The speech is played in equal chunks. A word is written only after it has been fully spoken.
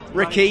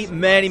Ricky,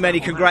 many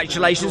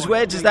congratulations.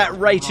 Where does that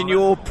rate in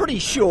your pretty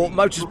short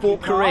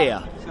motorsport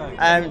career?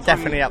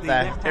 Definitely up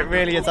there. It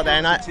really is up there.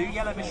 And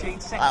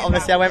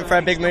obviously I went for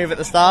a big move at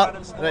the start,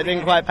 but it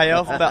didn't quite pay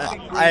off. But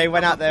I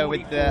went out there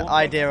with the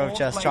idea of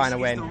just trying to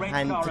win,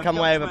 and to come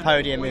away with a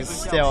podium is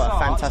still a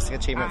fantastic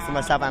achievement for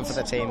myself and for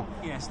the team.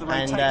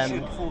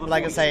 And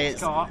like I say,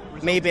 it's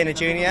me being a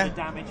junior,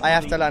 I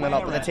have to learn a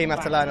lot, but the team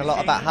have to learn a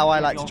lot about how I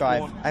like to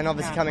drive. And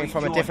obviously coming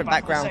from a different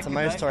background to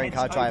most touring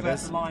car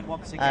drivers,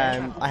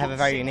 I have a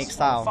very unique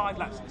style,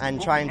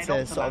 and trying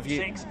to sort of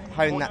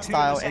hone that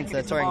style into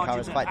the touring car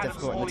is quite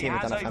difficult, and the team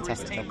have done a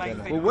fantastic job doing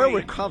it. Well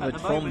recovered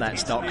from that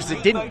start, because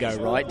it didn't go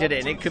right, did it?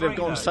 And it could have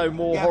gone so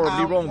more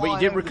horribly wrong, but you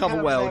did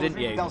recover well, didn't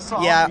you?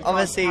 Yeah,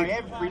 obviously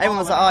everyone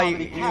was like, oh,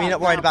 you're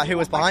not worried about who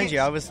was behind you.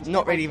 I was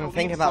not really even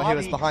thinking about who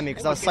was behind me,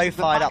 because I was so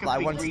fired up that I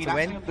wanted to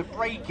win,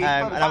 and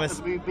I was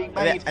a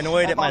bit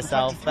annoyed at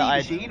myself that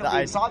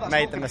I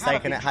made the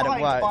mistake and it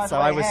hadn't worked, so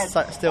I was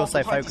still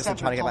so focused on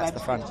trying to get back to the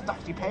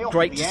front.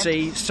 Great to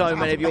see so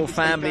many of your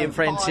family and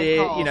friends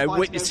here, you know,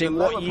 witnessing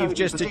what you've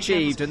just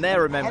achieved, and they'll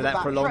remember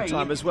that for a long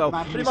time as well.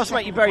 But it must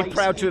make you very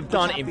proud to have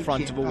done it in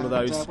front of all of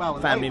those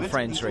family and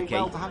friends, Ricky.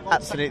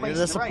 Absolutely,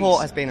 the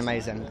support has been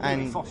amazing,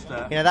 and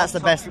you know that's the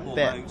best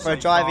bit. For a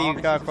driver, you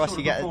go across,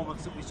 you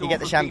get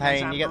the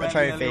champagne, you get the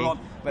trophy,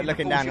 but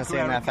looking down and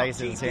seeing their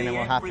faces and seeing them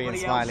all happy and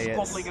smiley,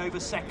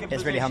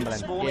 it's really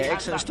humbling. Yeah,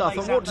 excellent stuff.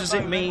 And what does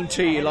it mean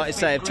to you, like I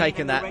say, of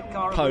taking that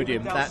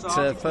podium, that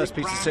first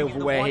piece of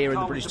silverware here in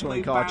the British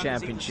Touring Car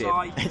Championship?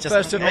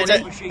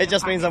 It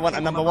just means I want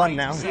a number one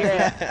now.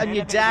 Yeah, and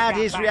your dad,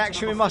 his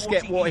reaction, we must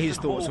get what his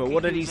thoughts were.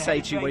 What did he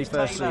say to you when he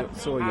first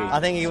saw you? I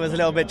think he was a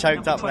little bit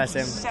choked up, bless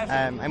him.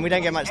 And we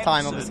don't get much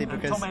time, obviously,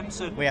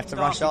 because we have to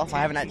rush off. I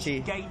haven't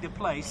actually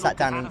sat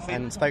down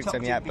and spoke to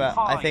him yet, but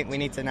I think we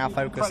need to now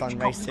focus on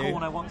race 2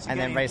 and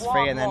then race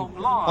 3, and then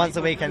once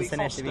the weekend's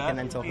finished, we can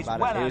then talk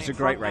about it. It was a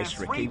great race,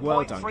 Ricky.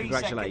 Well done.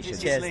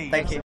 Congratulations. Cheers.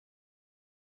 Thank you.